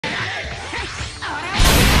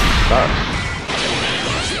Oh.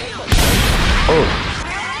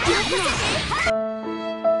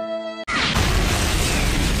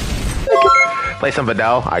 Play some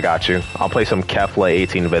Vidal. I got you. I'll play some Kefla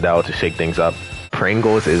 18 Vidal to shake things up.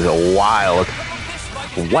 Pringles is wild.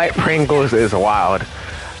 White Pringles is wild.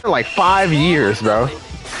 Like 5 years, bro.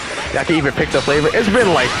 I can even pick the flavor. It's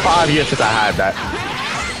been like 5 years since I had that.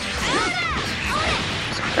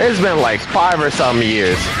 It's been like 5 or some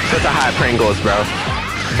years since I had Pringles, bro.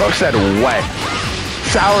 Bro said wet.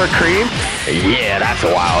 Sour cream? Yeah, that's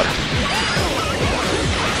wild.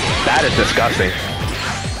 That is disgusting.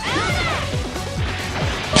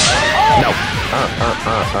 No.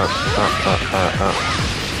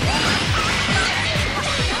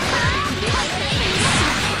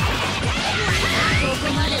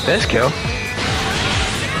 This kill.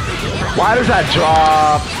 Why does that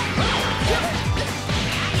drop?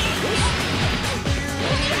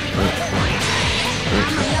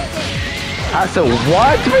 I said,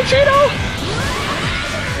 what, Vegito?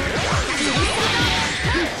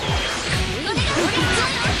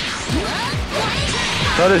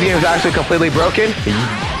 So this game is actually completely broken?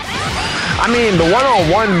 I mean, the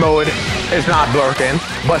one-on-one mode is not broken,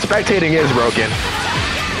 but spectating is broken.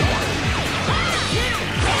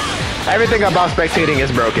 Everything about spectating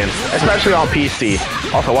is broken, especially on PC.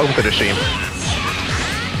 Also, welcome to the stream.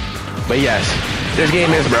 But yes, this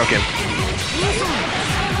game is broken.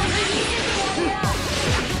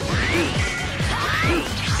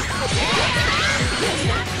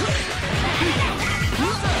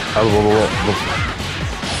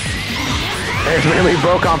 It's really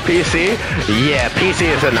broke on PC? Yeah, PC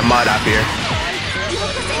is in the mud up here.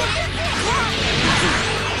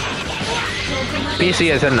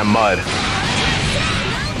 PC is in the mud.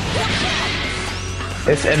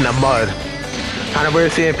 It's in the mud. Kind of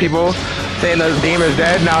weird seeing people saying the game is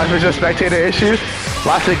dead. Now it's just spectator issues.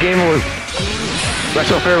 Last of the game was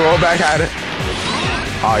Retro Fair Rollback had it.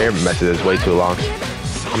 Oh, your message is way too long.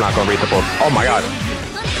 I'm not gonna read the post. Oh my god.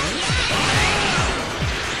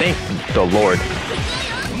 Thank the Lord.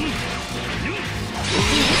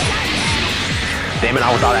 Damn it,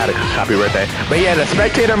 I thought I had a happy birthday. But yeah, the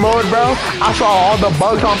spectator mode, bro, I saw all the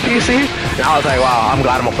bugs on PC, and I was like, wow, I'm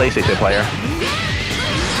glad I'm a PlayStation player.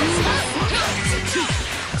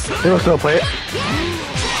 You don't still play it?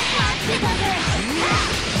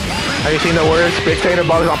 Have you seen the word spectator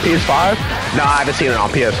bugs on PS5? No, I haven't seen it on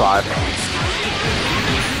PS5.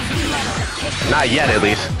 Not yet, at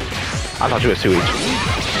least. I thought you was 2 each.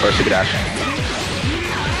 Or Super Dash.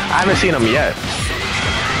 I haven't seen them yet.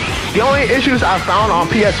 The only issues I found on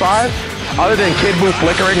PS5, other than Kid Buu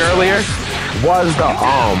flickering earlier, was the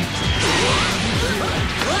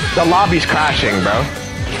lobbies crashing, bro.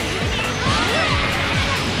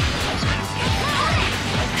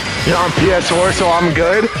 You're on PS4, so I'm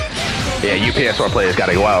good. Yeah, you PS4 players got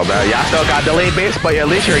it well, bro. Yeah, I still got delayed base, but at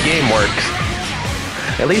least your game works.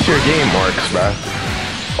 At least your game works, bro.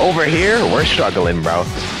 Over here, we're struggling, bro.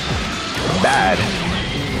 Bad.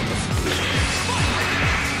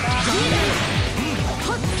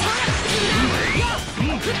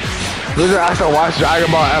 Loser has to watch Dragon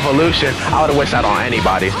Ball Evolution. I would've wished that on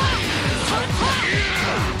anybody.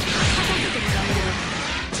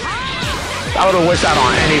 I would've wished that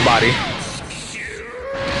on anybody.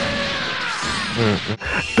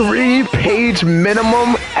 3-page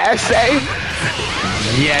minimum essay?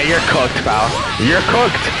 Yeah, you're cooked, pal. You're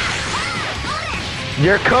cooked.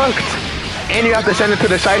 You're cooked. And you have to send it to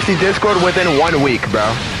the Shiesty Discord within 1 week,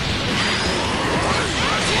 bro.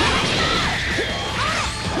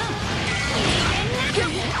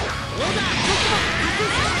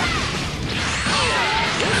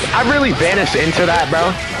 I really vanished into that,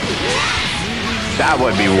 bro. That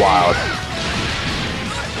would be wild.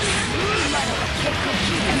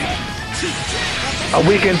 A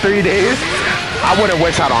week and 3 days? I wouldn't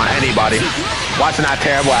wish out on anybody watching that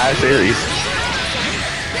terrible ass series.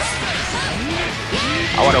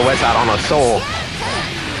 I wouldn't wish out on a soul.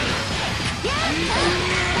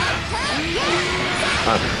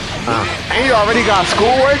 And you already got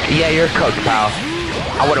schoolwork? Yeah, you're cooked, pal.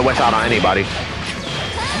 I wouldn't wish out on anybody.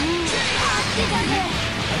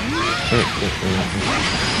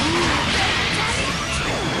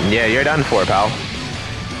 Yeah, you're done for, pal.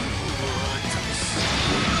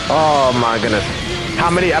 Oh my goodness. How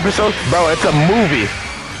many episodes? Bro, it's a movie.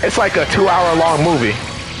 It's like a 2-hour-long movie.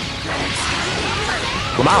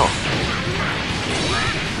 Come on.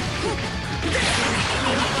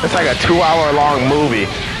 It's like a 2-hour-long movie.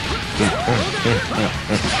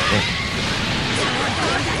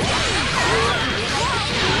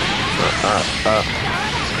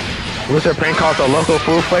 What's their prank called the local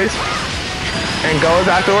food place? and goes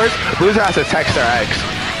afterwards, loser has to text their ex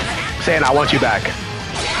saying, I want you back.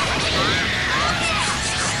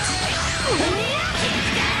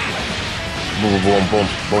 Boom, boom, boom,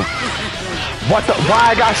 boom. What the?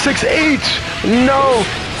 Why I got 6H? No.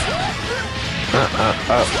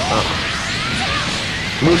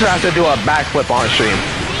 Loser has to do a backflip on stream.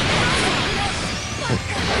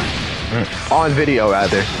 On video,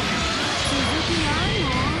 rather.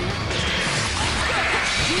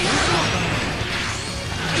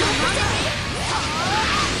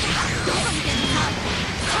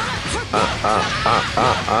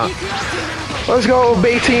 Let's go,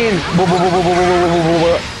 Bayteen. Boom, boom, boom, boom, boom, boom, boom,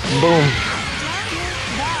 boom, boom.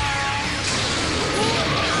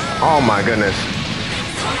 Oh my goodness.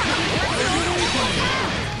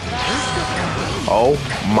 Oh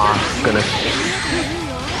my goodness.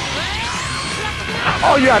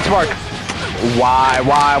 Oh, you got spark.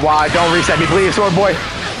 Why? Don't reset me, please, sword boy.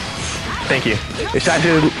 Thank you. It's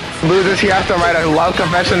actually loses. He has to write a love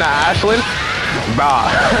confession to Ashlyn. Bah.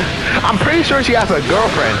 I'm pretty sure she has a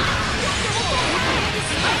girlfriend.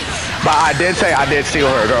 But I did say I did steal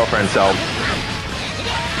her girlfriend, so.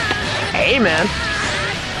 Hey, man.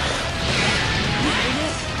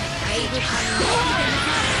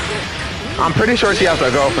 I'm pretty sure she has a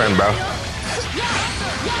girlfriend, bro.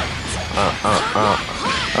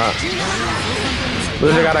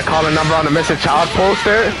 Loser gotta call the number on the missing child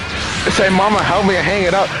poster. Say, mama, help me and hang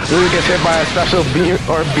it up. Loser gets hit by a special beam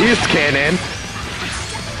or beast cannon.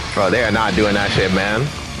 Bro, they are not doing that shit, man.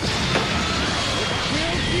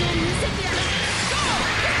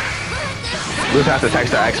 Loser has to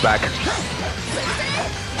text their ex back.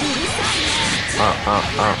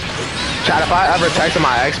 Chat, if I ever texted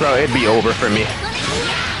my ex, bro, it'd be over for me.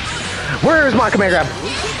 Where is my command grab?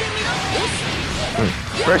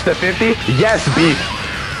 First to 50? Yes, beef.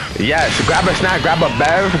 Yes, grab a snack, grab a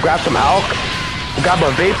bev, grab some alk, grab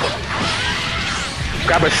a vape,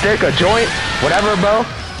 grab a stick, a joint, whatever, bro.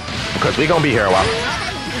 Because we gonna be here a while.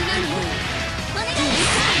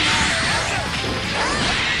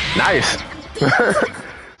 Nice.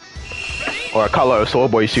 Or a color of Soul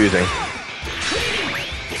Boy's choosing.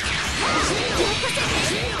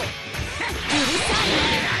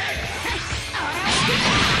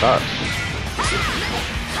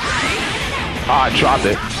 I dropped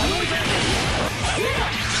it.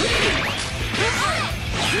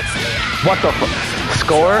 What the fuck?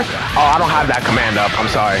 Score? Oh, I don't have that command up. I'm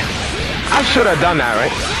sorry. I should have done that,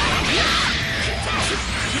 right?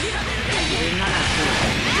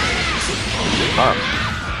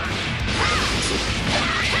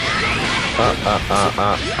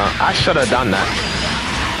 I should have done that.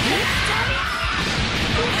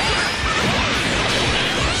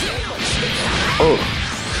 Oh.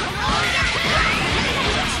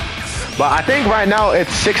 But I think right now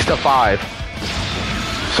it's 6-5.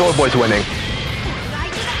 Sword Boy's winning.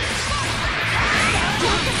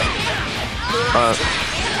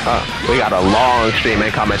 We got a long stream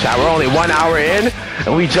incoming, chat. We're only 1 hour in,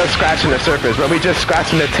 and we just scratching the surface, bro. We just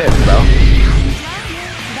scratching the tip, bro.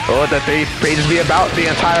 So what the 3 pages be about? The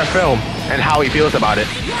entire film and how he feels about it.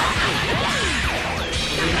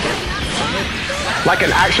 Like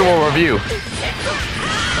an actual review.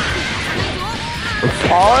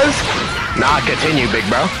 Pause? Nah, continue, big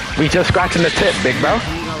bro. We just scratching the tip, big bro.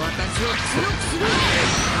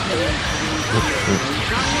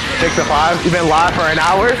 6-5. You've been live for an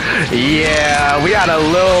hour? Yeah, we had a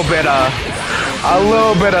little bit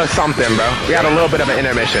of something, bro. We had a little bit of an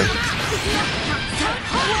intermission.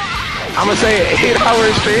 I'm gonna say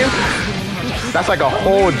 8-hour stream. That's like a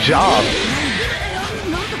whole job.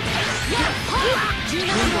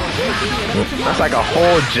 That's like a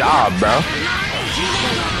whole job, bro.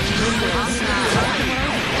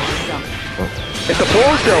 Is the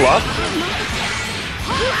poll still up?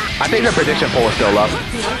 I think the prediction poll is still up.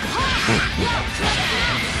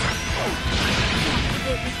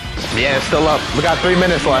 Yeah, it's still up. We got 3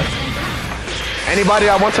 minutes left. Anybody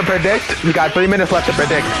that wants to predict, we got 3 minutes left to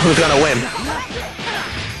predict who's gonna win.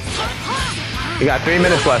 You got 3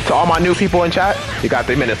 minutes left. To all my new people in chat, you got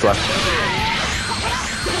 3 minutes left.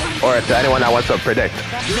 Or to anyone that wants to predict.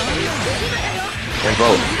 And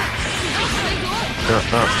vote.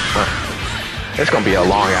 It's gonna be a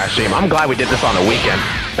long ass stream. I'm glad we did this on the weekend.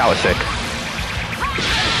 That was sick.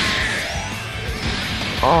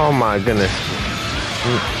 Oh my goodness.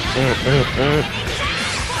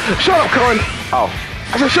 Shut up, Cullen! Oh.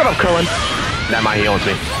 I said shut up, Cullen. Never mind, he owns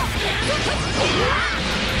me.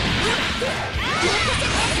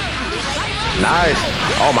 Nice.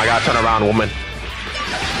 Oh my god, turn around, woman.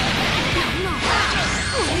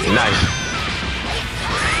 Nice.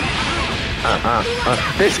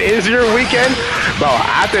 This is your weekend? Bro,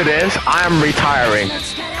 after this, I'm retiring.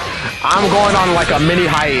 I'm going on like a mini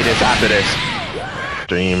hiatus after this.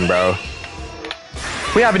 Dream, bro.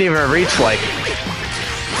 We haven't even reached like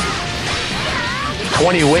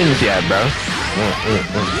 20 wins yet, bro.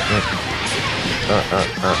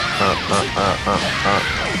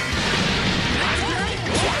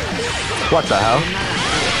 What the hell?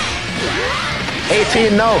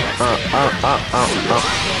 18, no.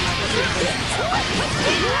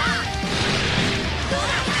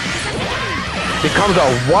 Becomes a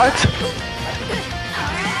what?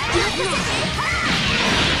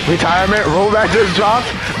 Retirement? Rollback just dropped?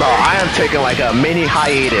 Bro, I am taking like a mini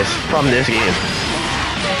hiatus from this game.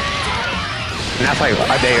 And that's like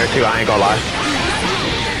a day or two, I ain't gonna lie.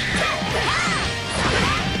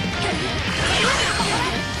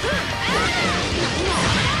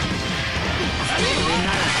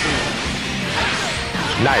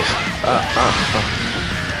 Nice.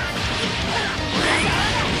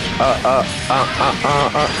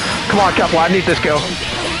 Come on, Kefla, I need this kill.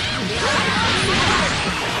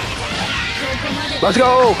 Let's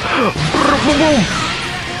go! Boom, boom.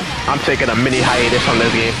 I'm taking a mini hiatus on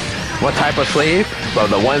this game. What type of slave? Bro,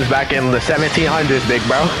 the ones back in the 1700s, big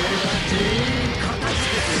bro.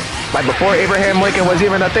 Like before Abraham Lincoln was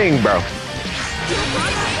even a thing, bro.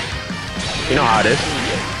 You know how it is.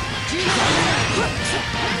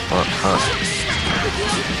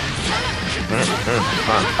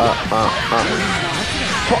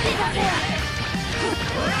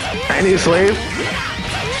 Any slave?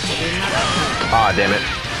 Aw, damn it.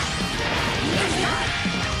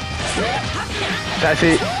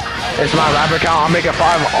 Jesse, it's my rap account. I'm making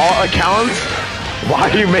 5 alt accounts? Why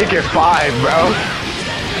are you making 5, bro?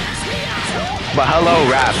 But hello,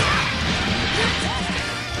 rap.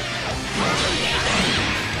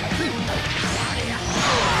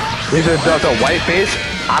 These are just a white face?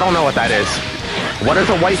 I don't know what that is. What is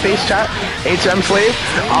a white face, chat? HM slave?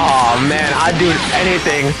 Oh man, I'd do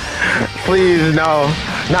anything. Please, no.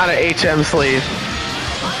 Not an HM slave.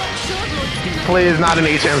 Please, not an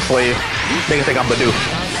HM slave. Niggas think I'm Badoo.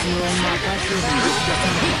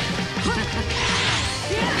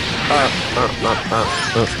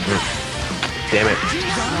 Damn it.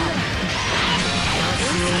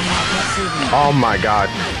 Oh my god.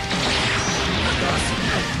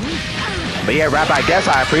 But yeah, rap, I guess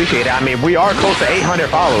I appreciate it. I mean, we are close to 800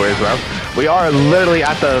 followers, bro. We are literally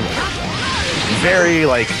at the very,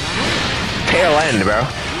 like, tail end, bro.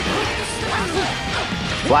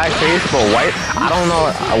 Black face but white? I don't know.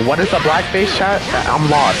 What is a black face, chat? I'm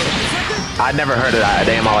lost. I never heard of that a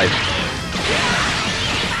day in my life.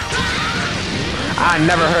 I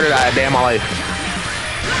never heard of that a day in my life.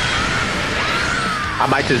 I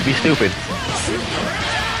might just be stupid.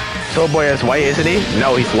 Soul Boy is white, isn't he?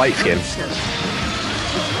 No, he's light skinned.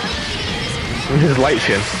 He's light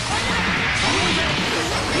skinned.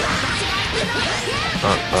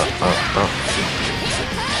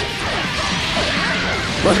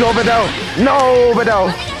 Let's go, Vidal. No,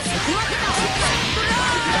 Vidal.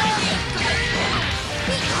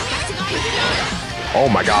 Oh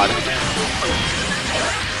my god.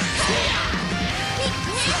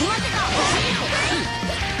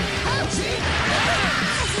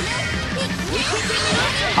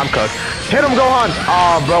 I'm cooked. Hit him, Gohan!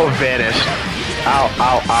 Oh, bro, vanished. Ow,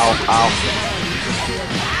 ow, ow, ow.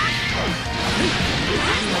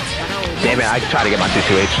 Damn it, I tried to get my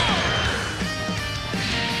 2-2H.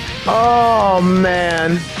 Oh,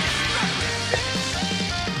 man.